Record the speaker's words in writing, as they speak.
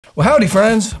Well, howdy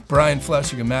friends, Brian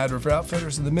Flechsig of Mad River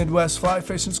Outfitters of the Midwest Fly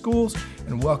Fishing Schools,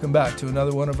 and welcome back to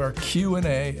another one of our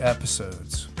Q&A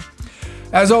episodes.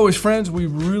 As always friends, we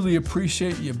really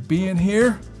appreciate you being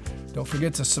here. Don't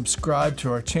forget to subscribe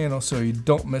to our channel so you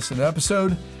don't miss an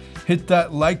episode. Hit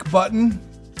that like button,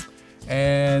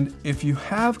 and if you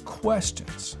have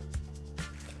questions,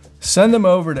 send them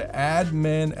over to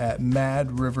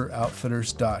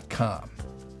admin@madriveroutfitters.com.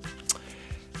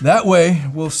 That way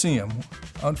we'll see them.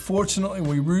 Unfortunately,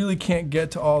 we really can't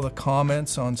get to all the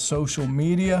comments on social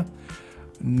media,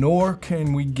 nor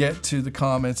can we get to the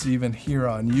comments even here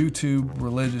on YouTube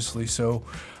religiously. So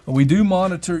we do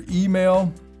monitor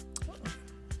email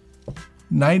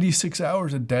 96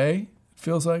 hours a day, it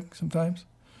feels like sometimes.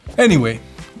 Anyway,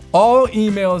 all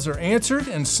emails are answered,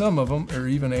 and some of them are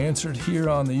even answered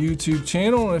here on the YouTube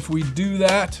channel. And if we do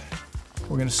that,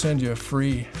 we're gonna send you a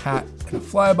free hat and a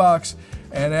fly box.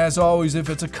 And as always, if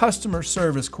it's a customer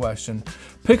service question,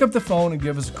 pick up the phone and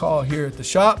give us a call here at the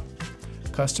shop.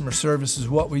 Customer service is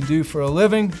what we do for a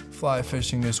living. Fly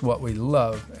fishing is what we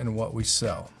love and what we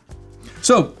sell.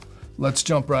 So let's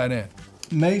jump right in.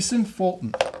 Mason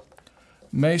Fulton.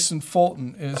 Mason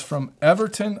Fulton is from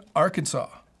Everton, Arkansas.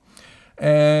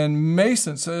 And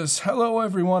Mason says, hello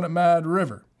everyone at Mad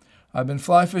River. I've been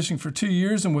fly fishing for 2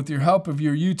 years, and with your help of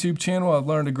your YouTube channel, I've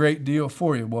learned a great deal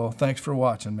for you. Well, thanks for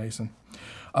watching, Mason.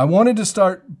 I wanted to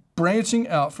start branching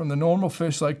out from the normal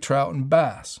fish like trout and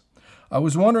bass. I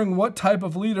was wondering what type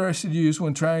of leader I should use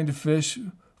when trying to fish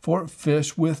for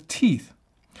fish with teeth.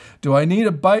 Do I need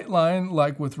a bite line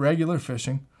like with regular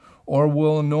fishing, or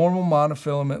will a normal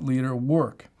monofilament leader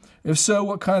work? If so,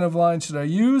 what kind of line should I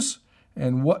use,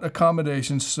 and what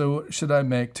accommodations should I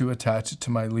make to attach it to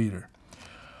my leader?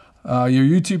 Your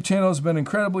YouTube channel has been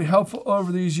incredibly helpful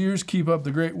over these years. Keep up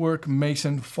the great work,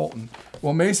 Mason Fulton.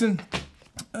 Well, Mason,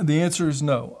 the answer is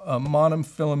no. A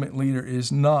monofilament leader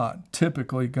is not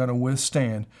typically going to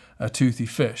withstand a toothy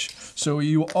fish. So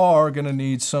you are going to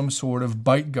need some sort of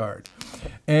bite guard.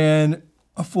 And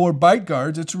for bite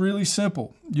guards, it's really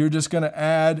simple. You're just going to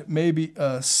add maybe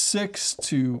a 6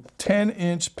 to 10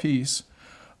 inch piece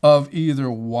of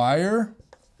either wire,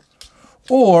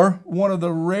 or one of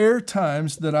the rare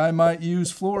times that I might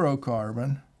use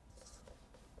fluorocarbon.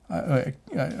 I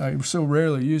so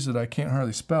rarely use it I can't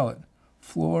hardly spell it.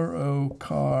 I'm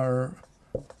gonna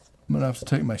have to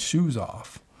take my shoes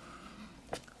off.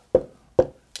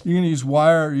 You're gonna use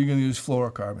wire, or you're gonna use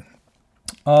fluorocarbon.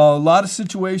 A lot of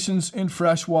situations in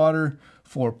freshwater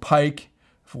for pike,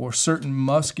 for certain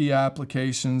musky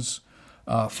applications,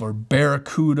 for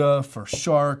barracuda, for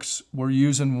sharks, we're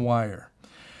using wire.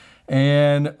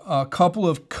 And a couple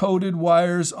of coated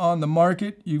wires on the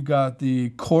market. You've got the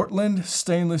Cortland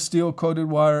stainless steel coated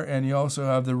wire, and you also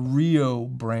have the Rio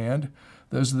brand.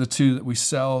 Those are the two that we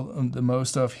sell the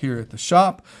most of here at the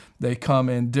shop. They come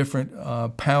in different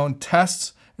pound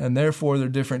tests, and therefore they're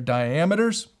different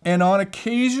diameters. And on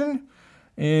occasion,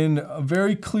 in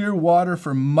very clear water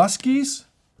for muskies,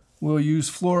 we'll use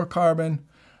fluorocarbon.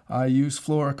 I use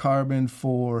fluorocarbon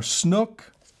for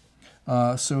snook.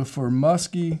 So for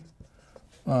muskie,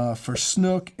 for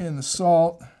snook in the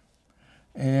salt,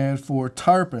 and for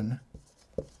tarpon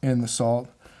in the salt,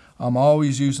 I'm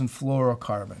always using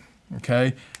fluorocarbon,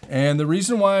 okay? And the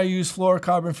reason why I use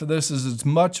fluorocarbon for this is it's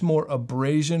much more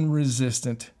abrasion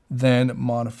resistant than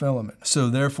monofilament. So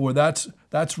therefore, that's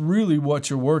really what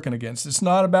you're working against. It's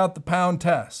not about the pound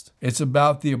test. It's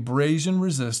about the abrasion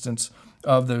resistance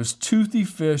of those toothy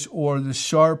fish, or the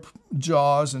sharp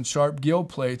jaws and sharp gill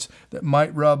plates that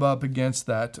might rub up against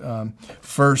that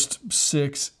first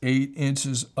 6, 8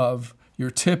 inches of your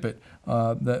tippet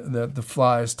that the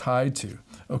fly is tied to,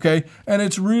 okay? And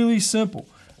it's really simple.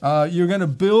 You're gonna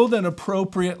build an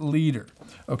appropriate leader,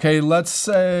 okay? Let's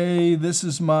say this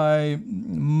is my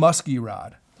muskie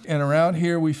rod. And around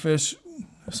here we fish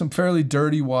some fairly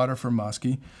dirty water for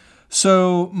muskie.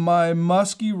 So my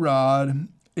muskie rod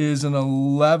is an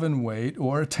 11 weight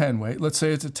or a 10 weight. Let's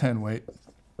say it's a 10 weight.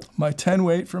 My 10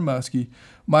 weight for muskie,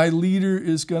 my leader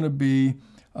is going to be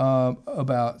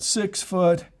about 6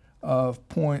 foot of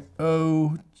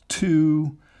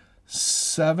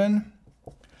 0.027,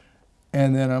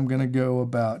 and then I'm going to go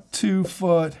about 2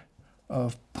 foot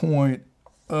of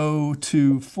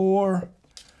 0.024,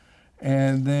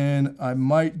 and then I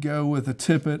might go with a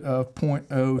tippet of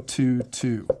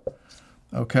 0.022.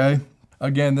 Okay.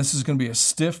 Again, this is going to be a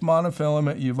stiff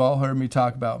monofilament. You've all heard me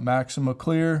talk about Maxima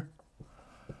Clear,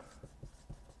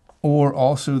 or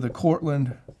also the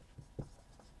Cortland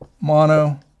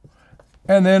mono.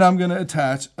 And then I'm going to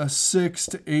attach a 6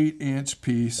 to 8 inch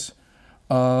piece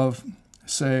of,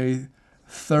 say,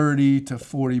 30 to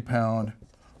 40 pound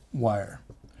wire.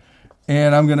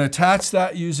 And I'm going to attach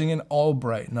that using an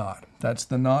Albright knot. That's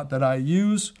the knot that I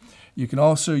use. You can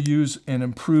also use an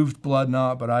improved blood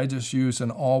knot, but I just use an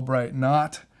Albright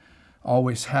knot.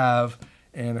 Always have.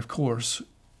 And of course,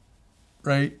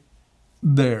 right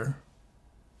there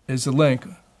is a link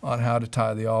on how to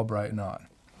tie the Albright knot.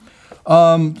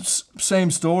 Same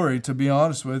story, to be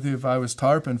honest with you, if I was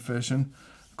tarpon fishing.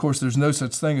 Of course, there's no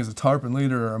such thing as a tarpon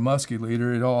leader or a muskie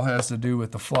leader. It all has to do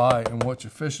with the fly and what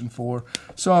you're fishing for.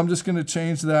 So I'm just going to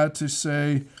change that to,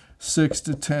 say, 6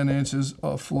 to 10 inches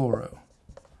of fluoro.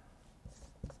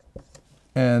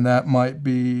 And that might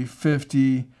be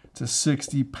 50 to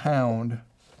 60 pound,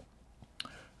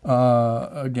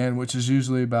 again, which is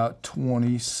usually about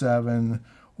 27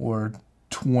 or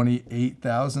 28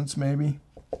 thousandths maybe.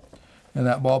 In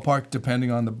that ballpark,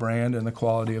 depending on the brand and the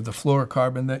quality of the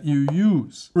fluorocarbon that you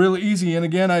use. Really easy, and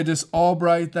again, I just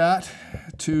Albright that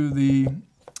to the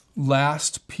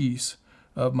last piece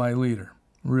of my leader.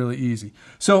 Really easy.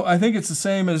 So I think it's the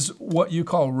same as what you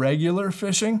call regular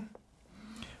fishing.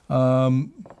 You're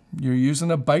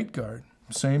using a bite guard.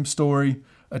 Same story,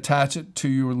 attach it to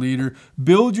your leader.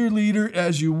 Build your leader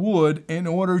as you would in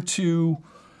order to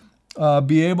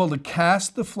be able to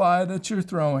cast the fly that you're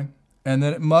throwing. And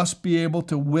then it must be able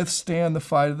to withstand the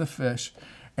fight of the fish.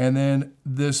 And then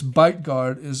this bite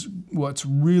guard is what's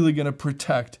really going to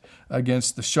protect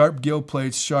against the sharp gill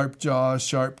plates, sharp jaws,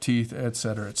 sharp teeth,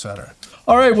 etc., etc.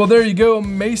 All right, well, there you go,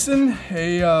 Mason.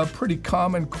 A pretty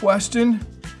common question,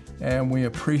 and we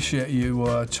appreciate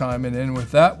you chiming in with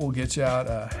that. We'll get you out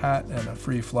a hat and a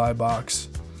free fly box.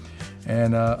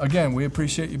 And again, we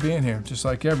appreciate you being here, just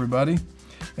like everybody.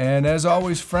 And as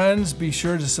always, friends, be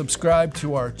sure to subscribe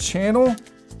to our channel.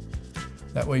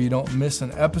 That way you don't miss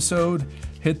an episode.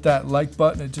 Hit that like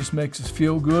button, it just makes us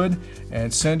feel good.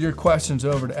 And send your questions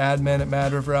over to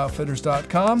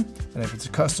admin@madriveroutfitters.com. And if it's a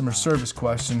customer service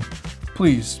question,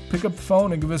 please pick up the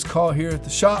phone and give us a call here at the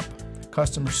shop.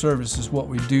 Customer service is what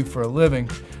we do for a living.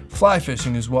 Fly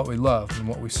fishing is what we love and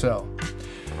what we sell.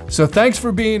 So thanks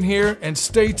for being here, and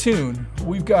stay tuned.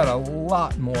 We've got a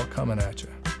lot more coming at you.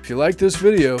 If you like this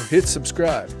video, hit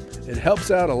subscribe. It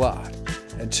helps out a lot.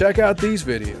 And check out these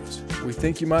videos. We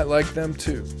think you might like them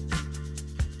too.